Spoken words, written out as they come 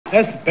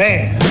That's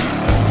bad.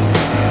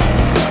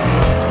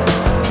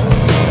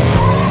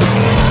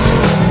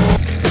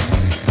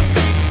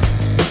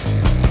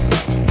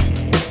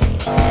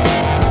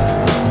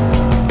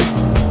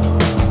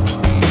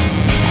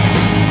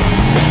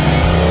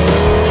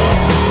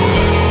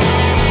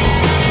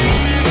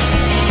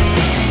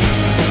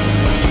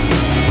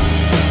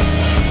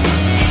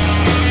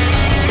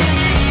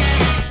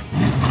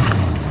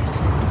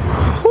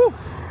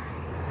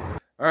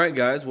 Alright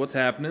guys, what's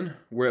happening?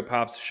 We're at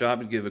Pop's shop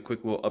to give a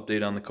quick little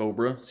update on the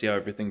Cobra, see how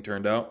everything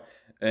turned out,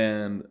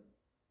 and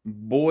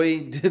boy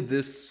did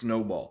this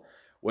snowball.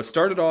 What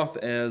started off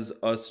as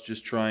us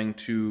just trying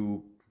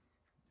to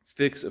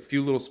fix a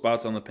few little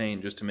spots on the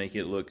paint just to make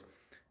it look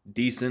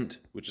decent,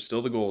 which is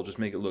still the goal, just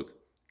make it look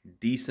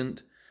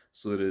decent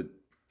so that it,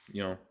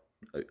 you know,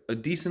 a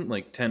decent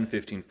like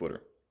 10-15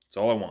 footer. That's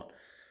all I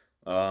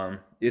want.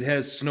 It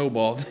has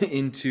snowballed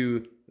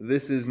into,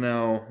 this is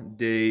now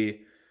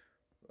day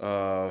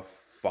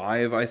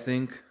 5, I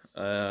think,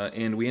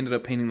 and we ended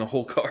up painting the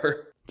whole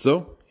car.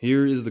 So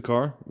here is the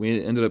car.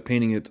 We ended up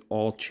painting it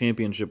all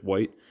championship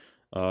white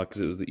because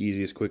it was the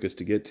easiest, quickest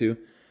to get to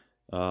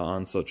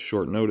on such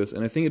short notice,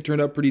 and I think it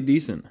turned out pretty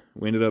decent.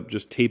 We ended up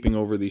just taping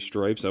over these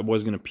stripes. I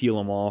was going to peel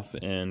them off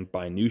and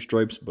buy new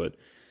stripes, but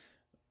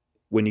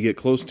when you get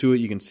close to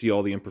it, you can see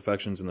all the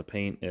imperfections in the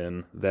paint,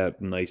 and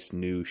that nice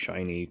new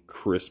shiny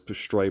crisp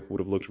stripe would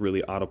have looked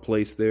really out of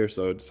place there,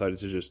 so I decided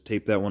to just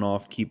tape that one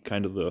off, keep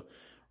kind of the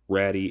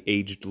ratty,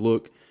 aged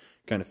look,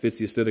 kind of fits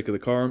the aesthetic of the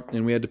car,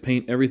 and we had to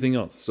paint everything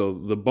else. So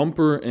the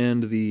bumper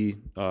and the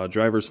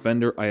driver's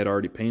fender I had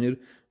already painted,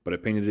 but I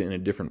painted it in a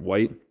different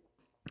white,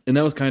 and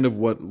that was kind of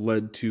what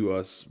led to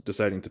us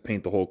deciding to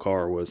paint the whole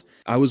car. Was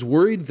I was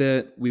worried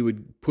that we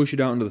would push it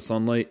out into the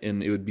sunlight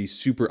and it would be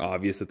super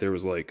obvious that there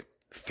was like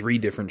 3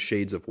 different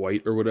shades of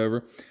white or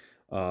whatever.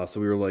 So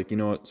we were like, you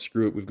know what,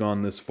 screw it, we've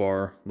gone this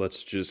far,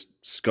 let's just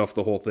scuff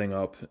the whole thing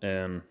up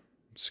and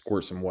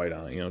squirt some white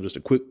on it, you know, just a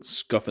quick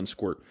scuff and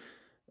squirt.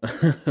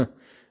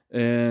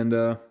 And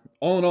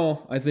all in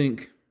all, I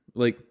think,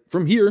 like,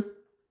 from here,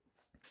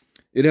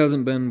 it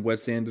hasn't been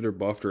wet sanded or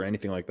buffed or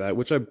anything like that,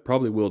 which I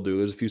probably will do.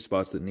 There's a few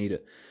spots that need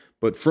it.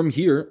 But from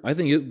here, I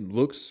think it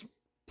looks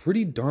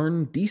pretty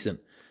darn decent,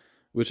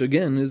 which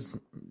again is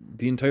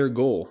the entire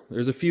goal.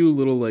 There's a few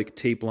little like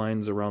tape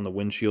lines around the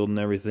windshield and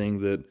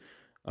everything that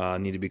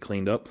need to be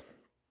cleaned up.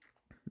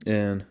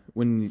 And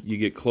when you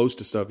get close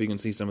to stuff, you can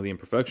see some of the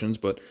imperfections,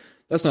 but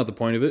that's not the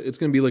point of it. It's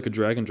going to be like a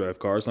drag and drive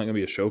car. It's not going to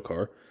be a show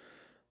car.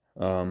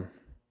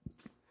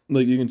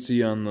 Like you can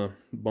see on the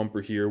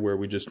bumper here where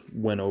we just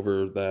went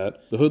over that.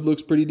 The hood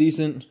looks pretty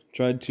decent.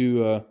 Tried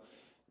to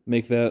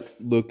make that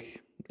look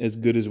as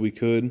good as we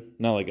could.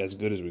 Not like as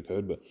good as we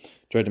could, but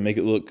tried to make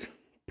it look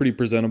pretty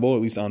presentable,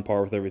 at least on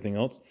par with everything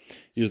else.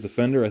 Here's the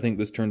fender. I think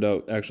this turned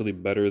out actually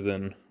better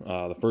than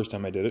the first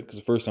time I did it, because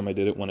the first time I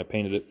did it, when I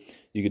painted it,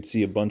 you could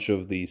see a bunch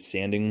of the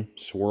sanding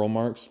swirl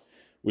marks,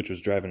 which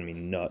was driving me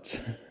nuts.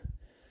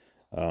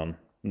 And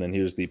then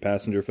here's the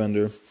passenger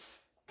fender.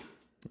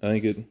 I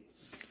think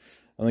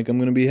I'm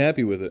going to be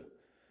happy with it.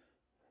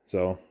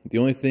 So the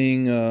only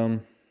thing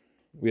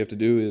we have to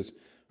do is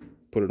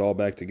put it all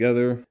back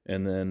together,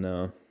 and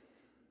then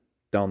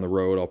down the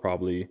road I'll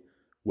probably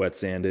wet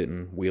sand it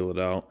and wheel it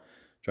out,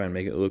 try and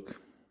make it look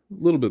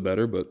a little bit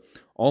better. But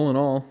all in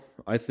all,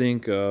 I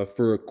think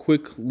for a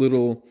quick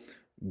little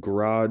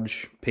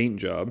garage paint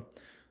job,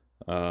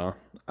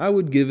 I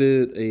would give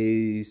it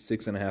a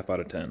 6.5 out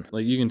of 10.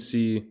 Like you can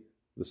see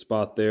the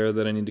spot there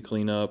that I need to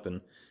clean up,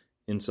 and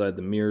inside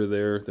the mirror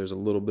there's a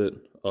little bit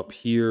up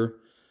here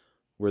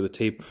where the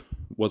tape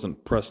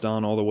wasn't pressed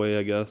on all the way,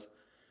 I guess,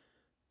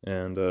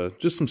 and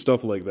just some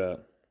stuff like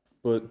that.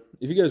 But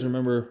if you guys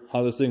remember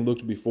how this thing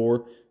looked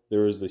before,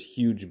 there was a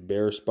huge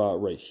bare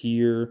spot right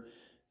here,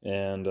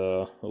 and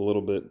a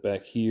little bit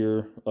back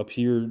here. Up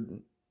here,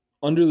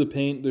 under the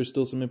paint, there's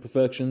still some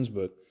imperfections,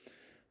 but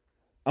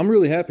I'm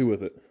really happy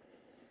with it.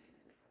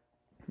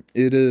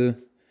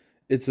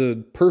 It's a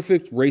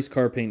perfect race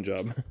car paint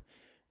job.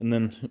 And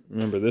then,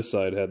 remember, this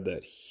side had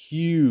that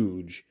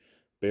huge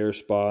bare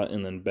spot,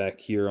 and then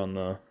back here on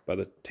by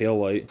the tail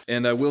light.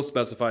 And I will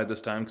specify this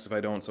time, because if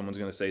I don't, someone's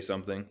going to say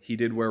something. He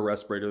did wear a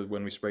respirator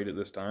when we sprayed it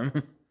this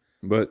time.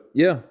 But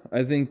yeah,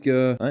 I think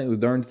the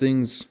darn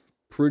thing's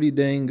pretty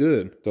dang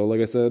good. So like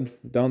I said,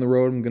 down the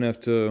road I'm going to have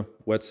to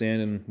wet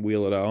sand and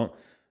wheel it out,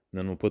 and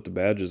then we'll put the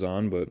badges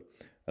on. But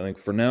I think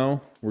for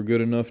now, we're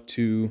good enough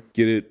to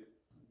get it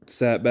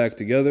sat back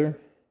together,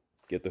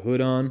 get the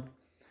hood on,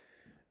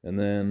 and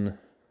then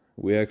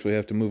we actually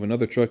have to move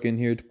another truck in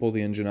here to pull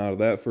the engine out of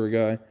that for a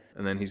guy.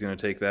 And then he's going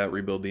to take that,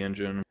 rebuild the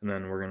engine, and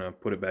then we're going to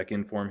put it back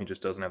in for him. He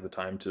just doesn't have the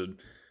time to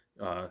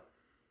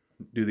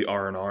do the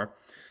R&R.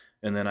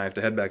 And then I have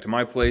to head back to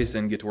my place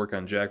and get to work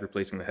on Jack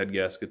replacing the head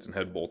gaskets and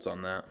head bolts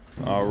on that.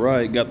 All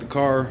right, got the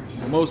car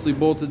mostly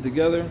bolted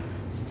together.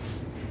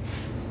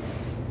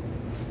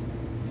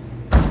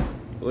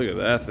 Look at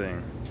that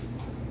thing.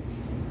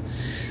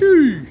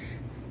 Sheesh.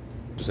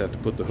 Just have to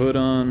put the hood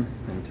on,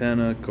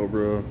 antenna,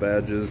 Cobra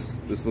badges,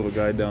 this little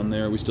guy down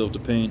there we still have to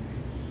paint.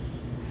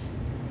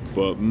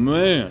 But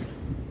man,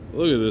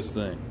 Look at this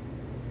thing.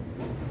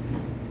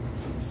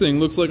 This thing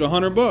looks like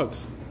 $100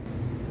 bucks.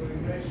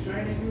 Nice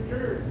shiny new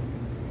turd.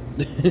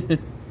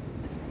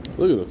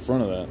 Look at the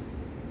front of that.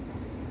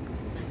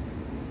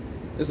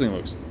 This thing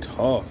looks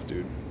tough,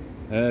 dude.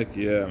 Heck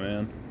yeah,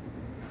 man.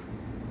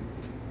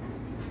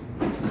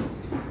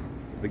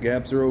 The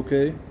gaps are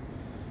okay.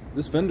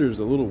 This fender's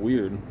a little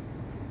weird.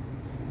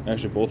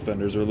 Actually, both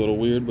fenders are a little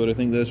weird, but I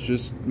think that's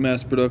just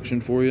mass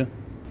production for you.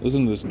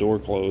 Listen to this door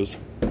close.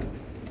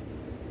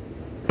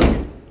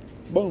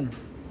 Boom.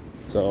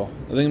 So,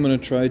 I think I'm going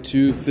to try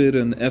to fit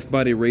an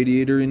F-body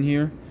radiator in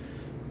here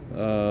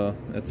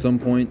at some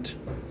point,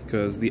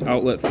 because the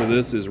outlet for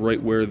this is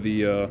right where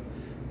the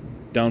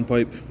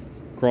downpipe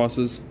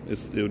crosses.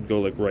 It would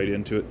go like right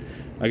into it.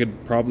 I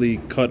could probably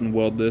cut and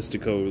weld this to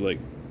go like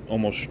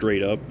almost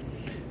straight up,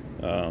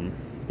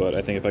 but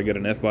I think if I get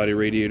an F-body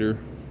radiator,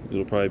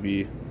 it'll probably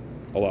be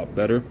a lot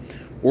better.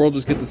 Or I'll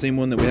just get the same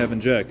one that we have in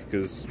Jack,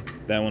 because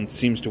that one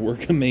seems to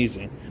work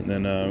amazing. And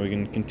then we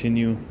can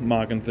continue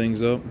mocking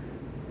things up.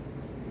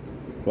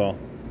 Well,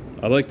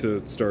 I'd like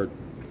to start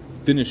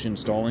finish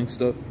installing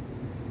stuff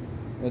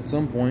at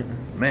some point.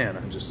 Man,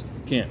 I just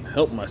can't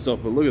help myself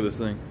but look at this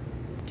thing.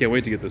 Can't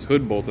wait to get this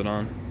hood bolted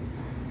on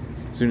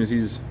as soon as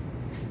he's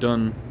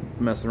done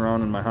messing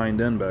around in my hind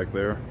end back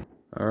there.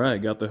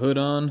 Alright, got the hood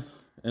on.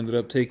 Ended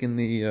up taking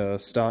the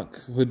stock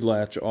hood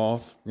latch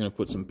off. I'm gonna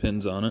put some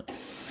pins on it.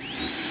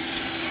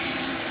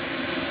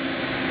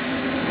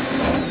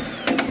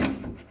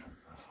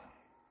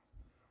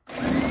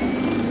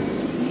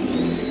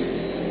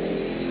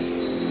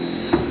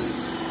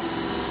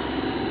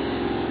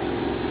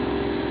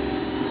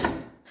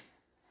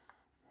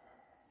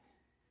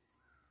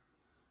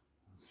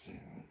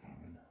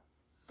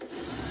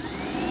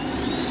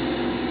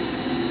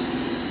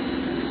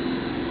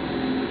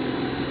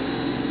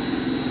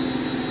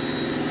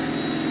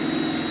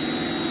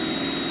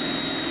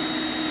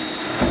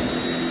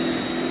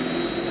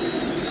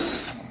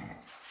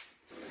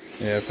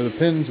 Yeah, for the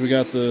pins, we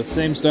got the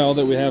same style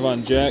that we have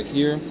on Jack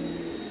here.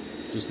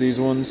 Just these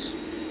ones.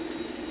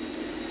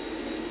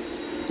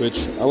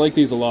 Which, I like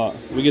these a lot.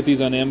 We get these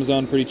on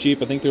Amazon pretty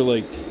cheap. I think they're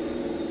like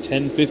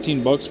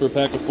 10-15 bucks for a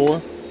pack of 4.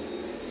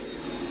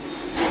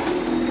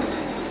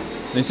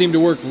 They seem to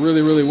work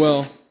really, really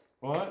well.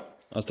 What?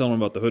 I was telling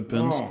them about the hood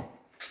pins. Oh.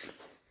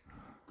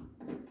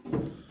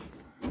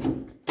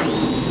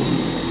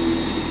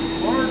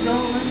 Lord,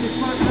 don't let me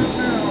fuck up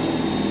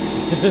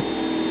now.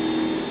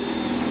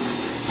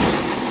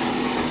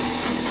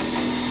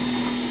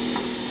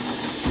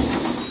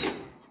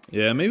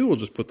 Yeah, maybe we'll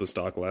just put the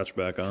stock latch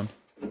back on.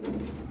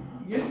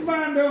 Get your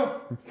mind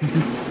up.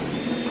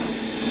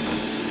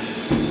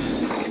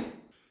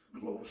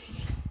 Close.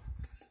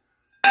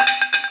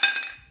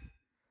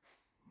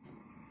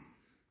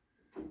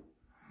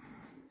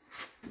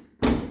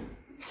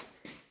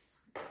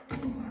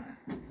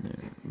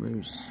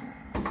 There's...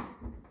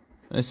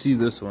 I see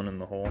this one in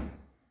the hole.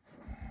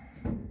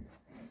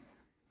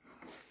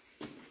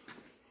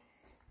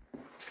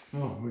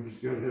 Oh, we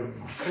just gotta have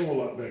a whole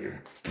lot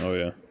bigger. Oh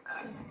yeah.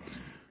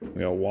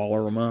 We gotta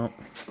waller them out.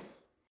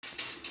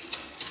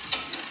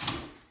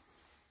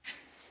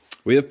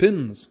 We have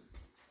pins.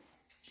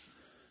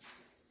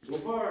 So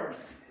far.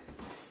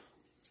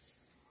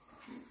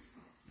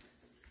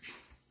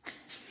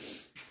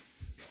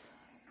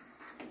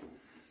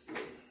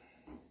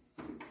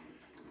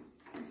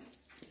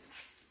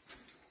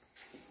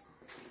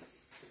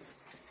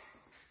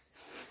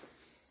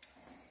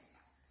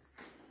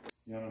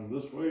 You want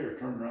them this way or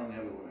turn around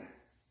the other way?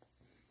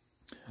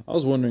 I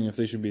was wondering if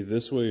they should be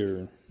this way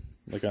or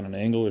like on an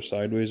angle or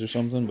sideways or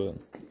something, but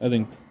I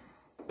think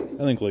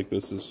like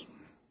this is,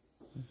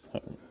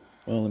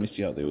 well, let me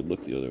see how they would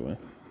look the other way.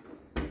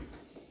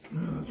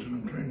 No, that's what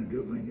I'm trying to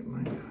do, if I can get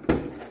mine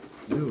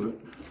to do it.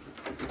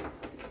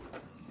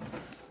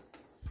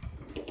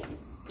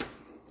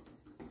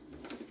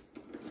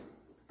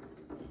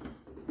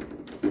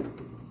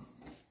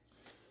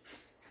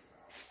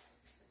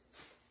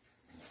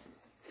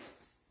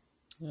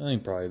 I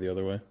think probably the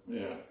other way.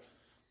 Yeah.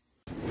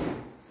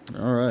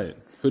 Alright,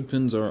 hood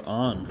pins are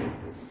on.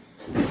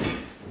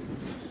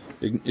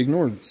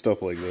 Ignore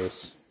stuff like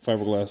this.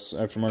 Fiberglass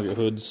aftermarket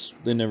hoods,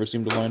 they never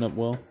seem to line up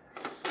well.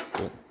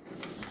 But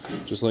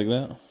just like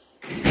that.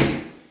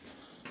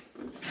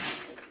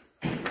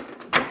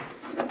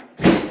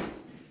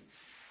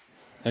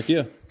 Heck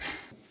yeah.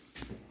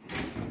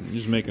 You're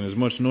just making as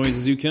much noise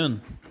as you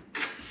can.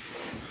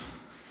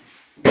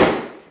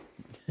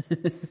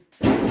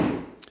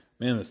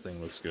 Man, this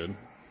thing looks good.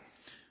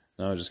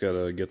 Now I just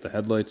gotta get the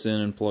headlights in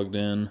and plugged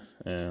in,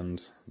 and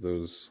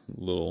those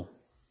little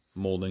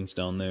moldings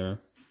down there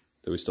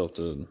that we still have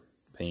to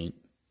paint.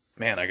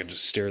 Man, I could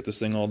just stare at this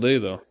thing all day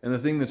though. And the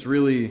thing that's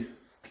really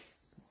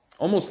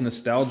almost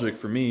nostalgic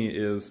for me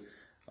is,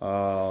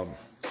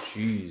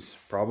 geez,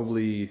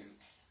 probably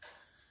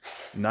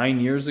 9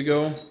 years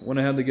ago when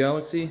I had the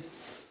Galaxy.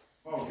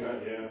 Oh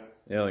god, yeah.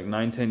 Yeah, like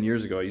 9-10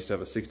 years ago I used to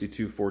have a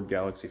 62 Ford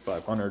Galaxy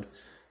 500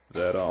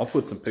 that I'll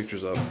put some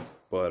pictures up,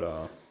 but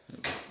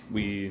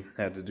we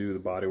had to do the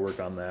body work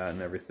on that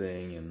and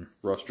everything, and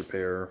rust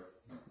repair,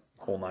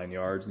 whole 9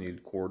 yards,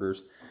 needed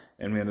quarters,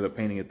 and we ended up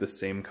painting it the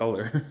same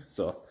color.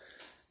 So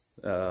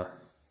I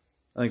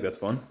think that's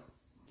fun.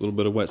 A little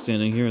bit of wet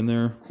sanding here and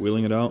there,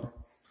 wheeling it out.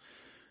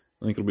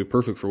 I think it'll be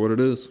perfect for what it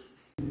is.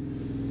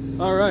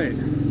 All right,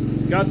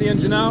 got the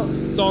engine out.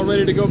 It's all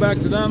ready to go back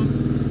to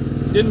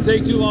them. Didn't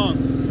take too long.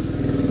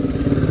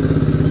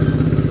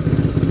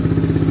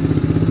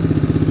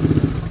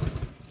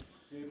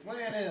 The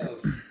plan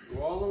is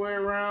go all the way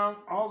around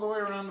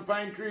the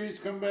pine trees,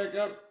 come back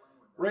up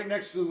right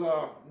next to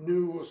the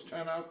new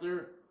S10 out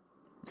there.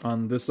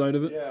 On this side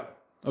of it? Yeah.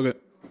 Okay.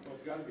 Well,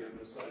 it's got to be on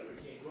this side.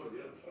 We can't go to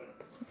the other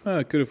side.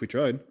 I could if we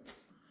tried.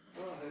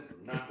 Well,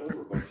 it'd knock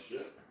over a bunch of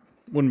shit.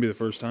 Wouldn't be the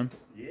first time.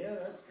 Yeah,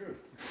 that's true.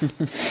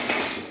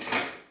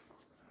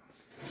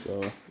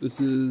 So this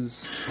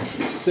is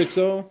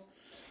 6.0.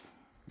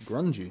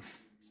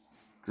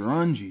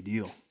 Grungy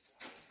deal.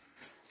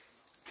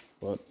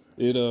 But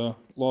it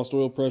lost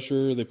oil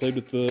pressure. They played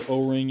with the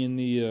O-ring in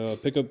the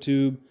pickup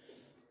tube.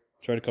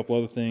 Tried a couple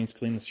other things.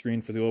 Cleaned the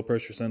screen for the oil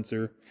pressure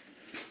sensor.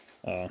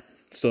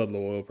 Still had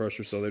low oil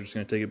pressure, so they're just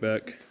going to take it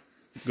back,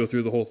 go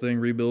through the whole thing,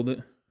 rebuild it.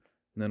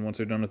 And then once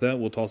they're done with that,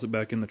 we'll toss it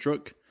back in the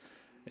truck.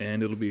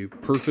 And it'll be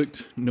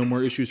perfect. No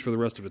more issues for the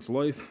rest of its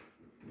life.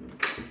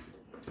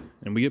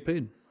 And we get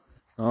paid.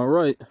 All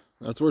right.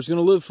 That's where it's going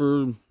to live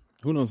for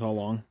who knows how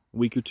long. A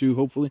week or two,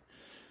 hopefully.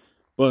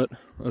 But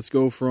let's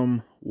go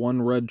from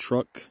one red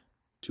truck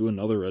to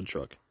another red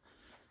truck.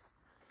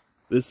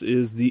 This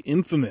is the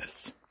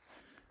infamous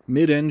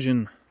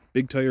mid-engine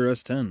big tire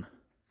S10.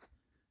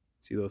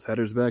 See those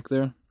headers back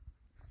there?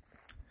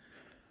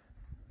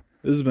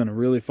 This has been a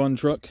really fun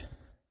truck,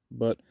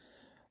 but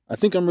I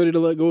think I'm ready to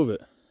let go of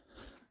it.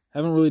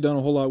 Haven't really done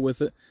a whole lot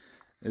with it.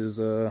 It was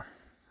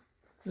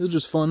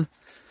just fun.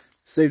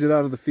 Saved it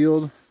out of the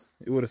field.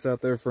 It would have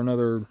sat there for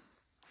another,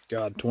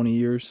 God, 20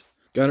 years.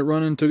 Got it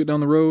running, took it down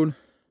the road.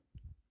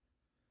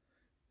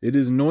 It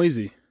is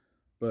noisy,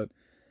 but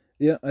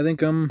yeah, I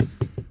think I'm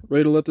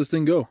ready to let this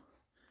thing go.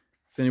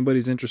 If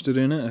anybody's interested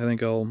in it, I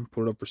think I'll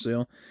put it up for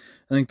sale.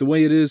 I think the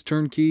way it is,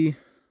 turnkey,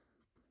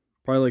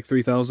 probably like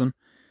 $3,000.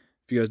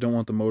 If you guys don't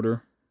want the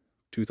motor,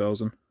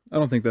 $2,000. I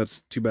don't think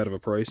that's too bad of a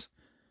price.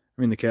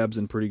 I mean, the cab's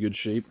in pretty good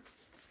shape.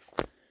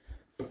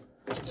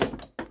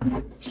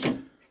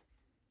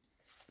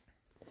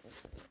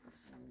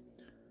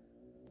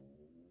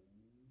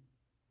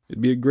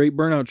 It'd be a great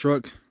burnout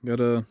truck. Got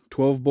a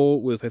 12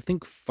 bolt with, I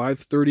think,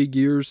 530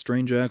 gears,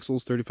 strange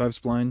axles, 35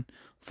 spline,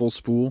 full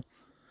spool.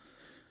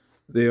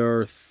 They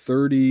are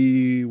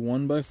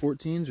 31 by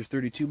 14s or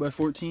 32 by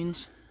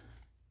 14s.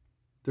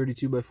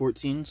 32 by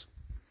 14s.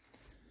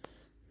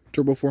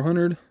 Turbo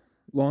 400,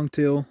 long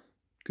tail.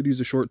 Could use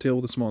a short tail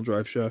with a small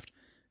drive shaft.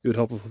 It would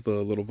help with the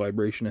little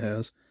vibration it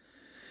has.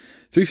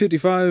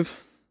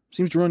 355,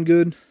 seems to run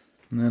good.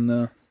 And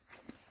then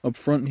up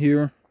front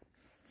here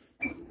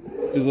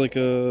is like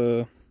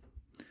a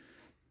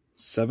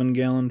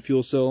 7-gallon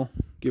fuel cell,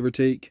 give or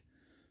take.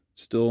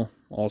 Still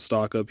all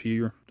stock up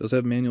here. Does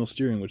have manual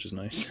steering, which is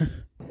nice.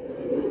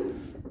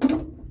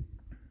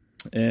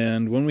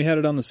 And when we had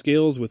it on the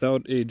scales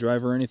without a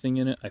driver or anything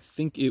in it, I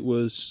think it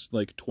was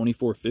like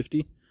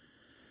 2450.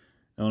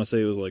 I want to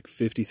say it was like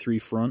 53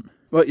 front.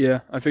 But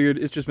yeah, I figured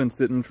it's just been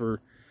sitting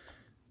for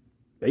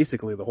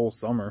basically the whole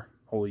summer,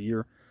 whole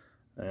year.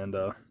 And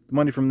the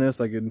money from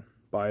this, I could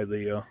buy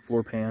the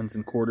floor pans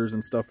and quarters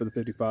and stuff for the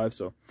 55.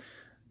 So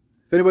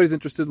if anybody's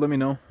interested, let me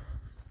know.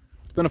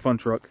 It's been a fun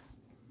truck.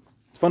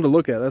 It's fun to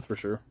look at, that's for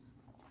sure.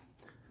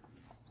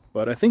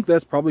 But I think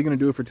that's probably going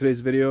to do it for today's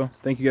video.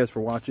 Thank you guys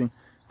for watching.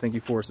 Thank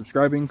you for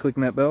subscribing,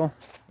 clicking that bell,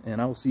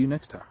 and I will see you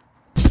next time.